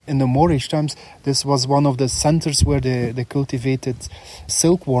in the Moorish times, this was one of the centers where they cultivated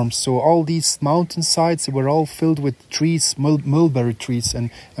silkworms. So all these mountainsides were all filled with trees, mulberry trees,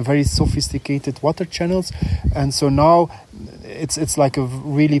 and very sophisticated water channels. And so now it's like a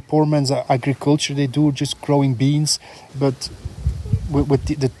really poor man's agriculture. They do just growing beans, but with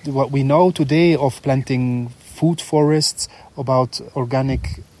what we know today of planting food forests, about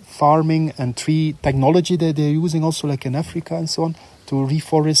organic farming and tree technology that they're using also, like in Africa and so on, to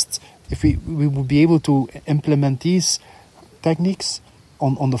reforest. If we would be able to implement these techniques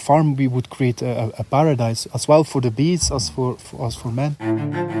on the farm, we would create a paradise as well for the bees as for men.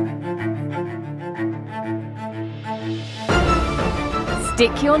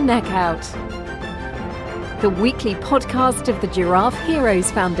 Stick your neck out. The weekly podcast of the Giraffe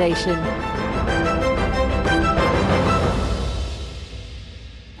Heroes Foundation.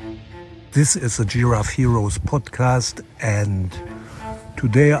 This is the Giraffe Heroes podcast, and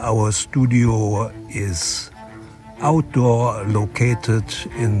today our studio is outdoor, located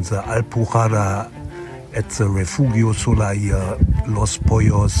in the Alpujarra at the Refugio Solar Los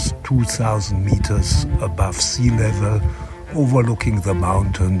Pollos, 2,000 meters above sea level, overlooking the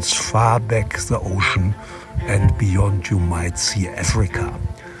mountains, far back the ocean, and beyond you might see Africa.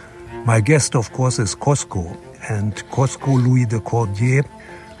 My guest, of course, is Cosco, and Cosco Louis de Cordier,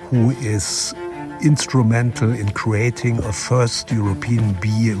 who is instrumental in creating a first European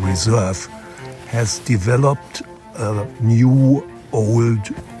bee reserve, has developed a new old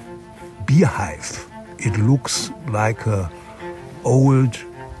beehive. It looks like an old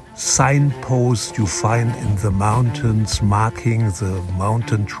signpost you find in the mountains, marking the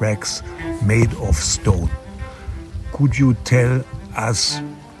mountain tracks made of stone. Could you tell us,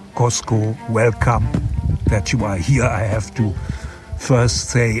 Cosco, welcome that you are here. I have to first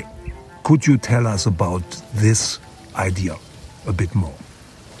say, could you tell us about this idea a bit more?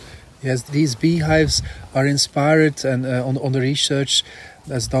 Yes, these beehives are inspired and on the research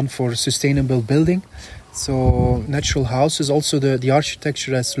that's done for sustainable building. So natural houses, also the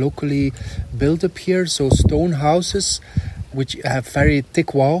architecture that's locally built up here. So stone houses, which have very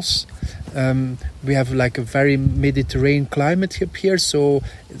thick walls. We have like a very Mediterranean climate up here, so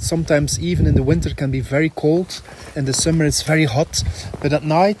sometimes even in the winter can be very cold. In the summer it's very hot, but at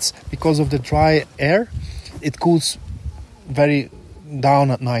night, because of the dry air, it cools very down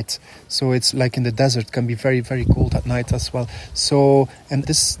at night. So it's like in the desert, can be very, very cold at night as well. So, and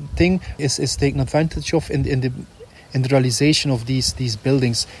this thing is taken advantage of in the realization of these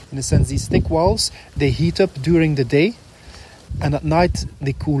buildings. In a sense, these thick walls, they heat up during the day, and at night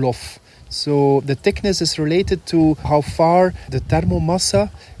they cool off. So the thickness is related to how far the thermomassa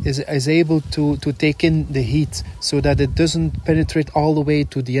is able to take in the heat, so that it doesn't penetrate all the way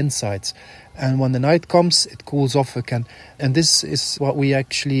to the insides. And when the night comes, it cools off again. And this is what we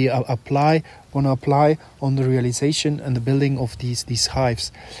actually want to apply on the realization and the building of these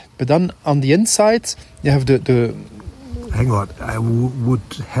hives. But then on the inside, you have the Hang on, I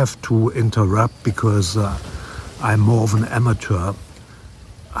would have to interrupt because I'm more of an amateur.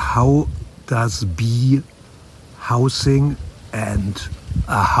 How does bee housing and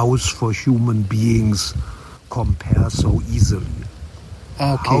a house for human beings compare so easily?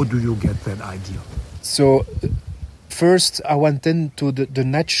 Okay. How do you get that idea? So first I went into the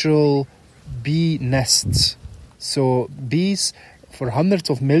natural bee nests. So bees, for hundreds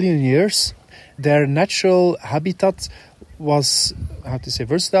of million years, their natural habitat was,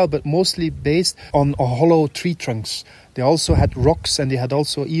 versatile, but mostly based on hollow tree trunks. They also had rocks, and they had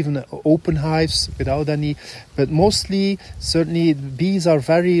also even open hives without any. But mostly, certainly, bees are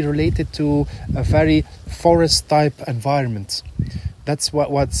very related to a very forest-type environment. That's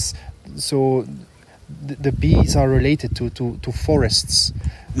what's so. The bees are related to forests.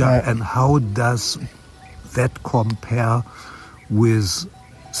 Yeah, and how does that compare with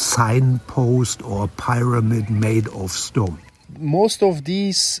signpost or pyramid made of stone? Most of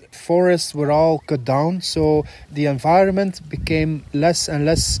these forests were all cut down, so the environment became less and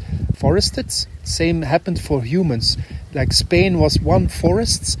less forested. Same happened for humans. Like Spain was one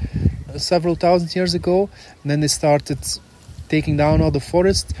forest several thousand years ago, and then they started taking down all the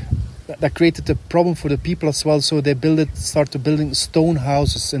forests. That created a problem for the people as well, so they started building stone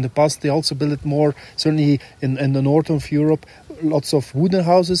houses. In the past, they also built it more, certainly in the north of Europe, lots of wooden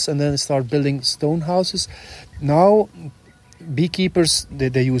houses, and then they start building stone houses. Now, beekeepers,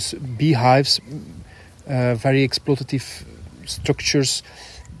 they use beehives, very exploitative structures.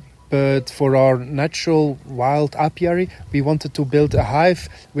 But for our natural wild apiary, we wanted to build a hive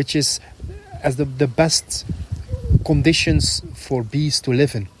which is as the best conditions for bees to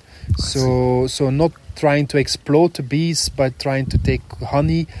live in. So not trying to exploit the bees by trying to take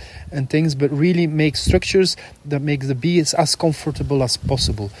honey and things, but really make structures that make the bees as comfortable as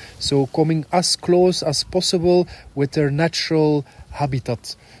possible. So coming as close as possible with their natural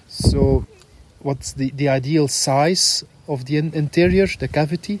habitat. So what's the ideal size of the interior, the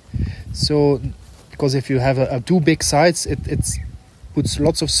cavity? So because if you have a too big size, it puts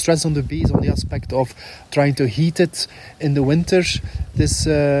lots of stress on the bees on the aspect of trying to heat it in the winter, this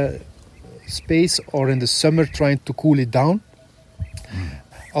space, or in the summer trying to cool it down.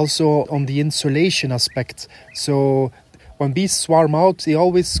 Also on the insulation aspect. So when bees swarm out, they're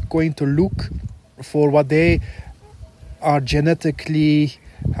always going to look for what they are genetically,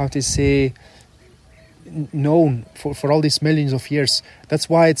 known for all these millions of years. That's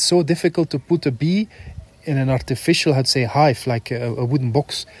why it's so difficult to put a bee in an artificial, hive, like a wooden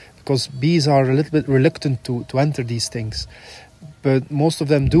box, because bees are a little bit reluctant to enter these things. But most of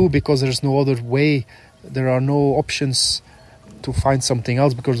them do, because there's no other way. There are no options to find something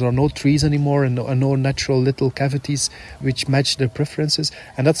else, because there are no trees anymore and no natural little cavities which match their preferences.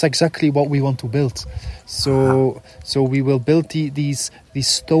 And that's exactly what we want to build. So we will build these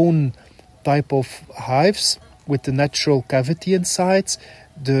stone type of hives with the natural cavity inside,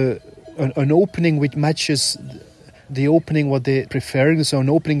 an opening which matches the opening what they prefer. So an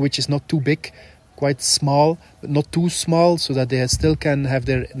opening which is not too big, quite small, but not too small, so that they still can have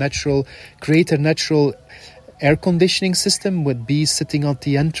their natural air conditioning system with bees sitting at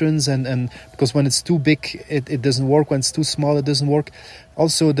the entrance, and because when it's too big it doesn't work, when it's too small it doesn't work.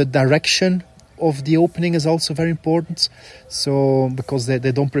 Also the direction of the opening is also very important. So because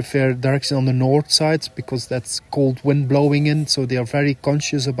they don't prefer direction on the north side, because that's cold wind blowing in, so they are very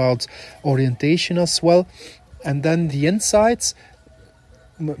conscious about orientation as well. And then the insides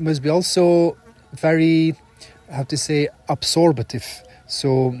must be also very, absorbative.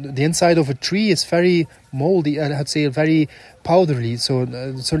 So the inside of a tree is very moldy, very powdery, so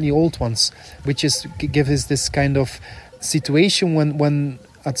certainly old ones, which is give us this kind of situation when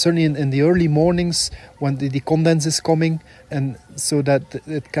certainly in the early mornings when the condense is coming, and so that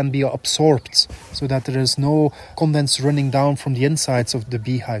it can be absorbed, so that there is no condense running down from the insides of the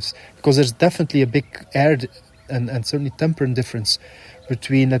beehives, because there's definitely a big air and certainly temperature difference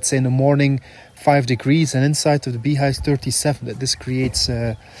between, let's say, in the morning 5 degrees and inside of the beehives 37. That this creates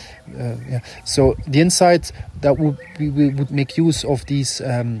so the inside, that we would make use of these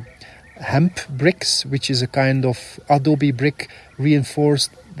hemp bricks, which is a kind of adobe brick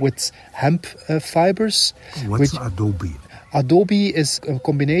reinforced with hemp fibers. What's adobe? Adobe is a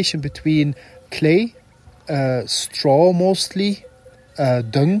combination between clay, straw mostly,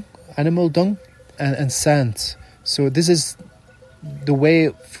 dung, animal dung, and sand. So this is the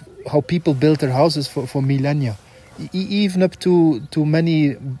way how people built their houses for millennia. Even up to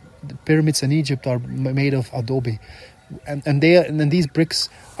many pyramids in Egypt are made of adobe. And these bricks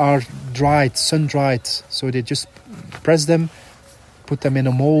are dried, sun-dried. So they just press them, put them in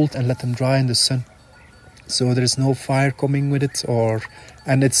a mold and let them dry in the sun. So there is no fire coming with it,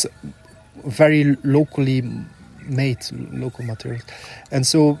 and it's very locally made, local material. And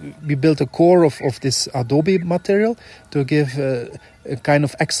so we built a core of this adobe material to give a kind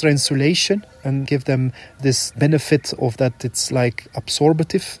of extra insulation and give them this benefit of that it's like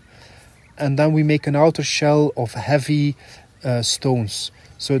absorbative. And then we make an outer shell of heavy stones.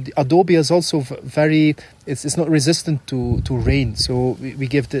 So the adobe is also it's not resistant to rain. So we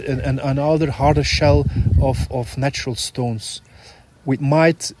give another harder shell of natural stones, which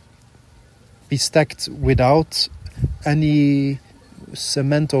might be stacked without any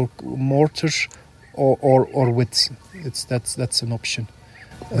cement or mortar or with. That's an option.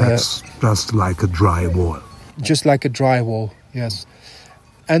 That's just like a dry wall. Just like a dry wall, yes.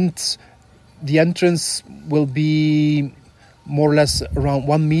 And the entrance will be more or less around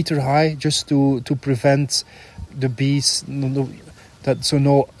 1 meter high, just to prevent the bees, so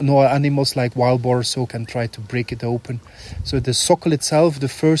no animals like wild boar so can try to break it open. So the socle itself, the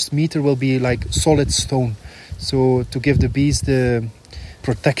first meter, will be like solid stone, so to give the bees the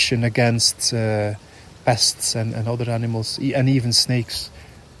protection against pests and other animals, and even snakes.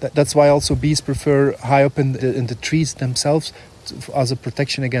 That's why also bees prefer high up in the trees themselves as a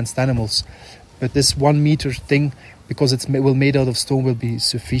protection against animals. But this 1 meter thing, because it's made out of stone, will be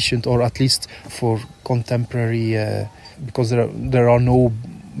sufficient, or at least for contemporary, because there are no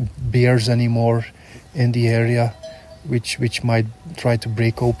bears anymore in the area, which might try to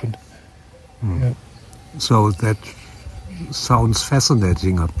break open. Yeah. So that sounds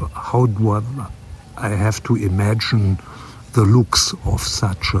fascinating. How do I have to imagine the looks of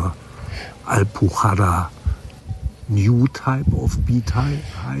such a Alpujarra new type of bee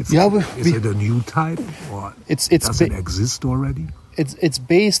hive? Yeah, is it a new type, or does it exist already? It's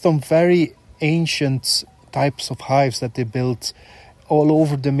based on very ancient types of hives that they built all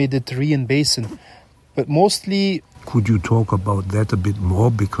over the Mediterranean basin, but mostly. Could you talk about that a bit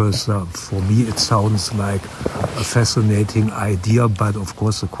more? Because for me it sounds like a fascinating idea, but of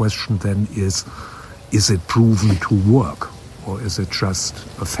course the question then is it proven to work, or is it just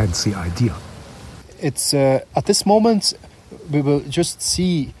a fancy idea? It's at this moment we will just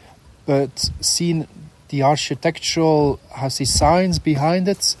see, but seeing the architectural, science behind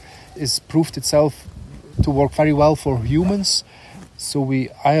it is proved itself to work very well for humans. So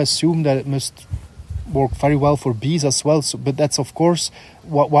I assume that it must work very well for bees as well. So, but that's of course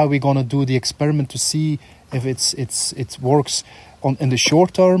why we're gonna do the experiment, to see if it works in the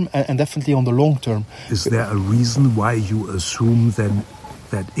short term and definitely on the long term. Is there a reason why you assume then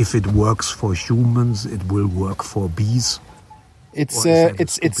that if it works for humans, it will work for bees?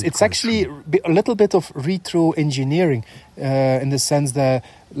 It's actually a little bit of retro engineering in the sense that,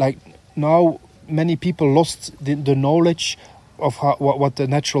 like, now many people lost the knowledge of what the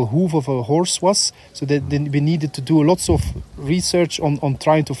natural hoof of a horse was. So we needed to do lots of research on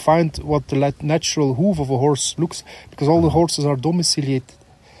trying to find what the natural hoof of a horse looks, because all the horses are domiciliated.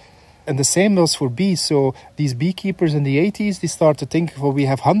 And the same was for bees. So these beekeepers in the 80s, they started to think, well, we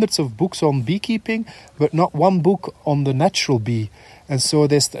have hundreds of books on beekeeping, but not one book on the natural bee. And so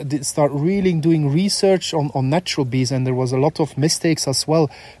they start really doing research on natural bees, and there was a lot of mistakes as well,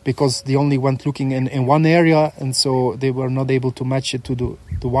 because they only went looking in one area, and so they were not able to match it to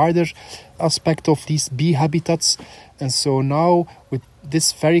the wider aspect of these bee habitats. And so now, with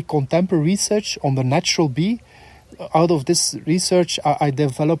this very contemporary research on the natural bee, out of this research I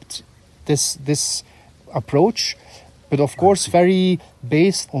developed this approach, but of course very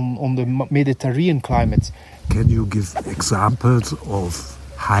based on the Mediterranean climate. Can you give examples of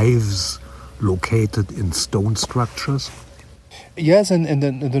hives located in stone structures? Yes, and in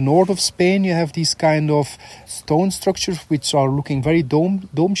the north of Spain you have these kind of stone structures which are looking very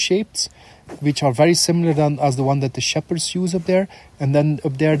dome-shaped, which are very similar as the one that the shepherds use up there. And then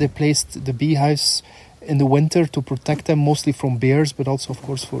up there they placed the beehives in the winter to protect them, mostly from bears, but also of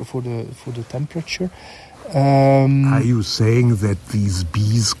course for the temperature. Are you saying that these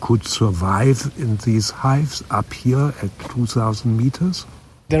bees could survive in these hives up here at 2,000 meters?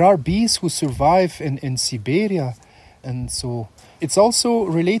 There are bees who survive in Siberia, and so it's also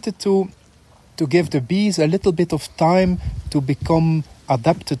related to give the bees a little bit of time to become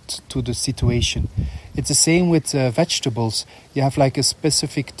adapted to the situation. It's the same with vegetables. You have like a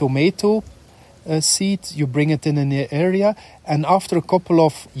specific tomato seed, you bring it in the area, and after a couple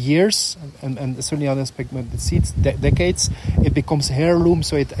of years, and certainly on aspect with the seeds, decades, it becomes heirloom,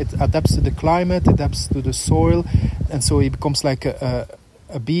 so it adapts to the climate, adapts to the soil, and so it becomes like a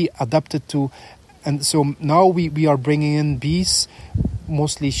bee adapted to. And so now we are bringing in bees,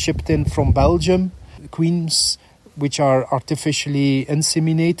 mostly shipped in from Belgium, queens which are artificially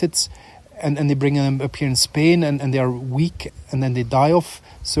inseminated, and they bring them up here in Spain, and they are weak, and then they die off.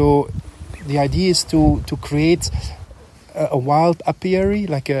 So the idea is to create a wild apiary,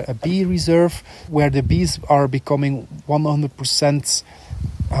 like a bee reserve, where the bees are becoming 100%,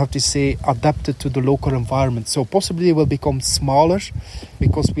 adapted to the local environment. So possibly they will become smaller,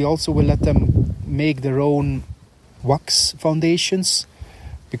 because we also will let them make their own wax foundations,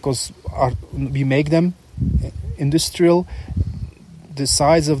 because we make them industrial. The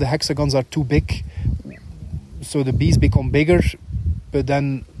size of the hexagons are too big, so the bees become bigger, but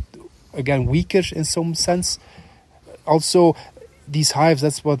then again weaker in some sense. Also, these hives,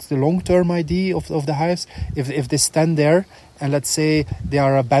 that's what the long-term idea of the hives. If they stand there and let's say they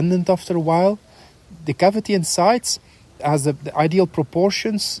are abandoned after a while, the cavity inside has the ideal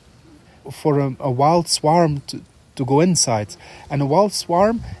proportions for a wild swarm to go inside. And a wild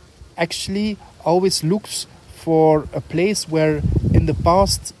swarm actually always looks for a place where in the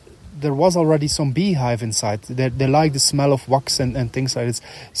past there was already some beehive inside. They like the smell of wax and things like this.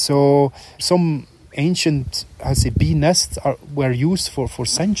 So some ancient, bee nests were used for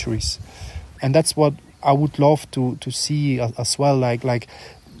centuries. And that's what I would love to see as well. Like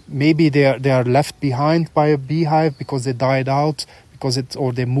maybe they are left behind by a beehive because they died out,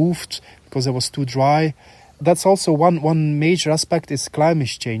 or they moved because it was too dry. That's also one major aspect is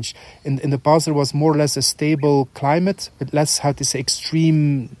climate change. In the past there was more or less a stable climate, with less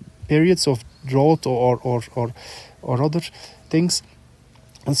extreme periods of drought or other things.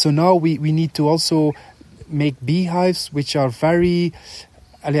 And so now we need to also make beehives which are very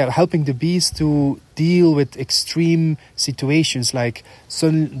helping the bees to deal with extreme situations like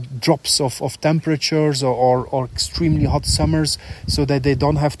sudden drops of temperatures or extremely hot summers, so that they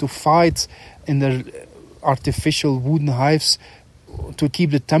don't have to fight in their artificial wooden hives to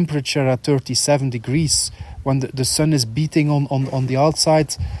keep the temperature at 37 degrees when the sun is beating on the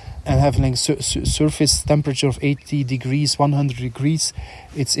outside and having surface temperature of 80 degrees, 100 degrees.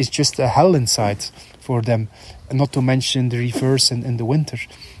 It's just a hell inside for them, and not to mention the reverse in the winter.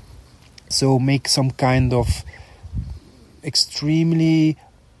 So make some kind of extremely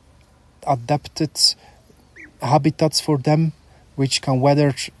adapted habitats for them, which can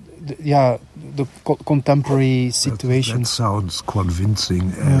weather the contemporary situations. That sounds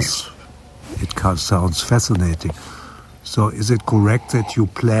convincing, as it sounds fascinating. So is it correct that you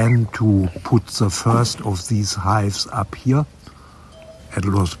plan to put the first of these hives up here at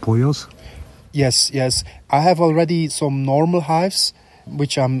Los Pollos? Yes. I have already some normal hives,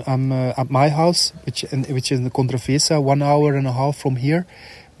 which I'm at my house, which is in the Contrafesa, 1.5 hours from here,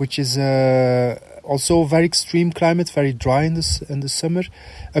 which is also very extreme climate, very dry in the summer.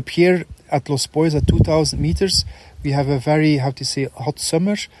 Up here at Los Pollos at 2,000 meters, we have a very hot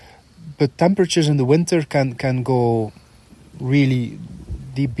summer, but temperatures in the winter can go really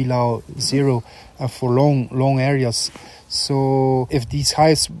deep below zero for long areas. So if these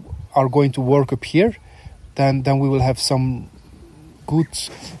hives are going to work up here, then we will have some good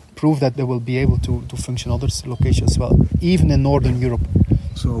proof that they will be able to function other locations as well, even in Northern Europe.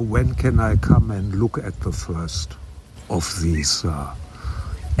 So when can I come and look at the first of these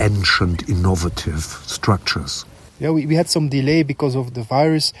ancient, innovative structures? Yeah, we had some delay because of the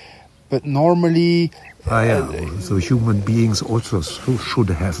virus, but normally... So human beings also should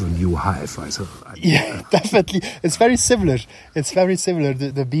have a new hive. Yeah, definitely. It's very similar.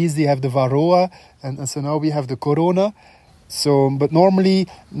 The bees, they have the Varroa, and so now we have the Corona. So, but normally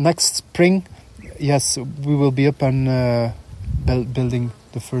next spring, yes, we will be up and building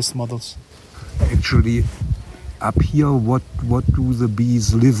the first models. Actually, up here, what do the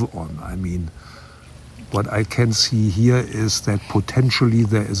bees live on? I mean, what I can see here is that potentially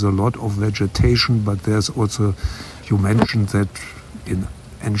there is a lot of vegetation, but there's also, you mentioned that in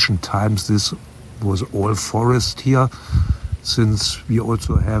ancient times this was all forest here. Since we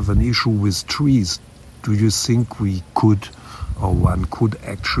also have an issue with trees, do you think we could, or one could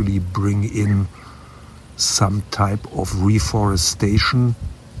actually bring in some type of reforestation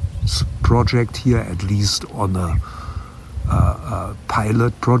project here, at least on a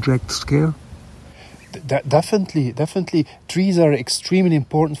pilot project scale? Definitely. Trees are extremely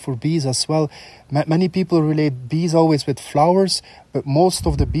important for bees as well. Many people relate bees always with flowers, but most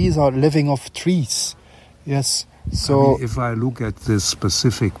of the bees are living off trees. Yes. So if I look at this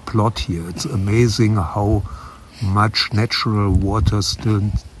specific plot here, it's amazing how much natural water still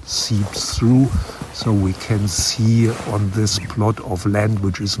seeps through. So we can see on this plot of land,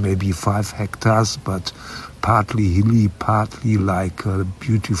 which is maybe 5 hectares, but partly hilly, partly like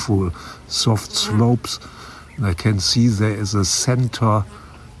beautiful soft slopes. And I can see there is a center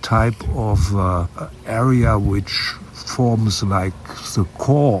type of area which forms like the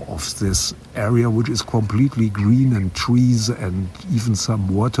core of this area, which is completely green and trees and even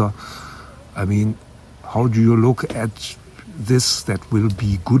some water. I mean, how do you look at this that will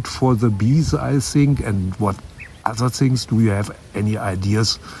be good for the bees, I think, and what other things? Do you have any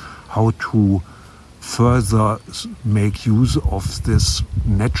ideas how to further make use of this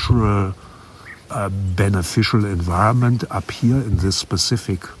natural beneficial environment up here in this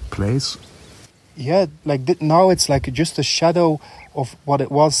specific place? Yeah, now it's like just a shadow of what it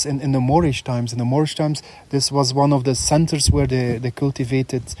was in the Moorish times. In the Moorish times, this was one of the centers where they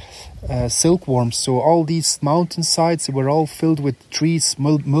cultivated silkworms. So all these mountainsides were all filled with trees,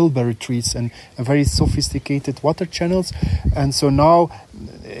 mulberry trees, and very sophisticated water channels. And so now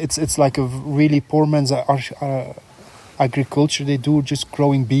it's like a really poor man's agriculture. They do just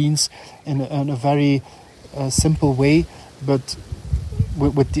growing beans in a very simple way, but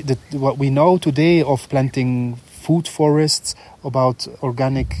with what we know today of planting food forests, about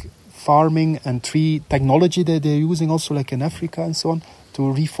organic farming and tree technology that they're using also like in Africa and so on to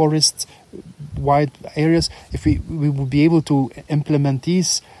reforest wide areas, if we would be able to implement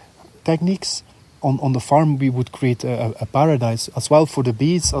these techniques on the farm, we would create a paradise as well for the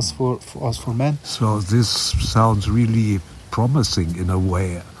bees as for men. So this sounds really promising in a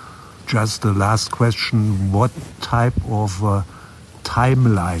way. Just the last question, what type of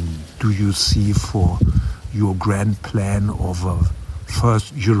timeline do you see for your grand plan of a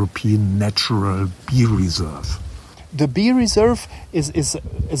first European natural bee reserve? The bee reserve is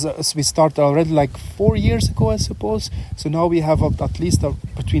we started already like 4 years ago, I suppose. So now we have at least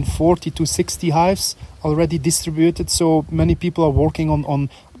between 40 to 60 hives already distributed. So many people are working on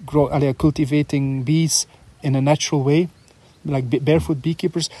cultivating bees in a natural way, like barefoot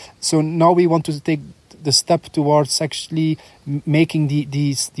beekeepers. So now we want to take the step towards actually making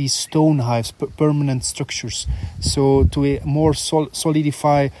these stone hives permanent structures. So to more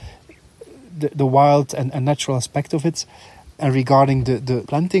solidify the wild and natural aspect of it. And regarding the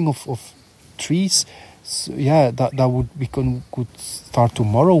planting of trees, so we could start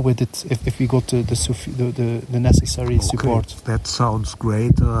tomorrow with it if we got the necessary support. That sounds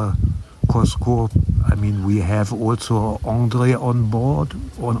great, Cosco. I mean, we have also André on board,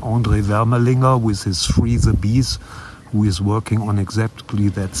 André Wermelinger with his Free the Bees, who is working on exactly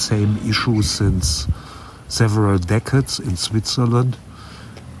that same issue since several decades in Switzerland.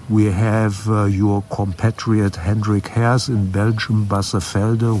 We have your compatriot Hendrik Hers in Belgium,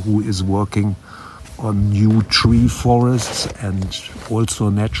 Bassevelde, who is working on new tree forests and also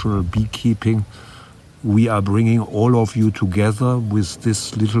natural beekeeping. We are bringing all of you together with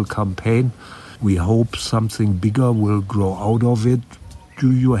this little campaign. We hope something bigger will grow out of it.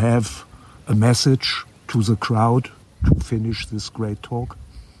 Do you have a message to the crowd to finish this great talk?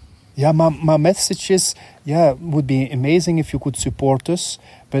 Yeah, my message is, would be amazing if you could support us,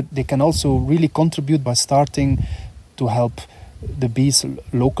 but they can also really contribute by starting to help the bees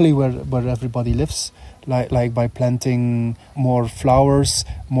locally where everybody lives, like by planting more flowers,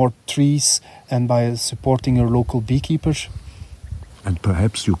 more trees, and by supporting your local beekeepers. And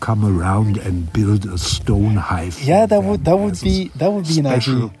perhaps you come around and build a stone hive. Yeah, that would be an idea.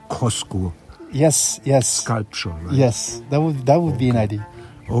 Special Cosco. Yes. Sculpture. Right? Yes, that would be an idea.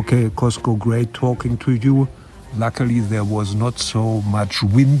 Okay, Cosco, great talking to you. Luckily, there was not so much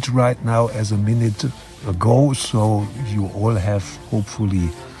wind right now as a minute ago, so you all have hopefully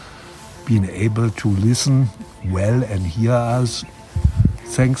been able to listen well and hear us.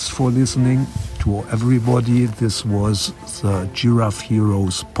 Thanks for listening to everybody. This was the Giraffe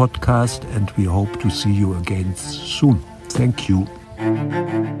Heroes podcast, and we hope to see you again soon. Thank you.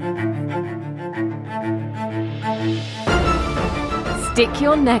 Stick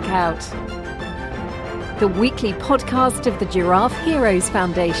Your Neck Out, the weekly podcast of the Giraffe Heroes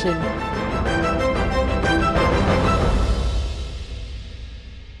Foundation.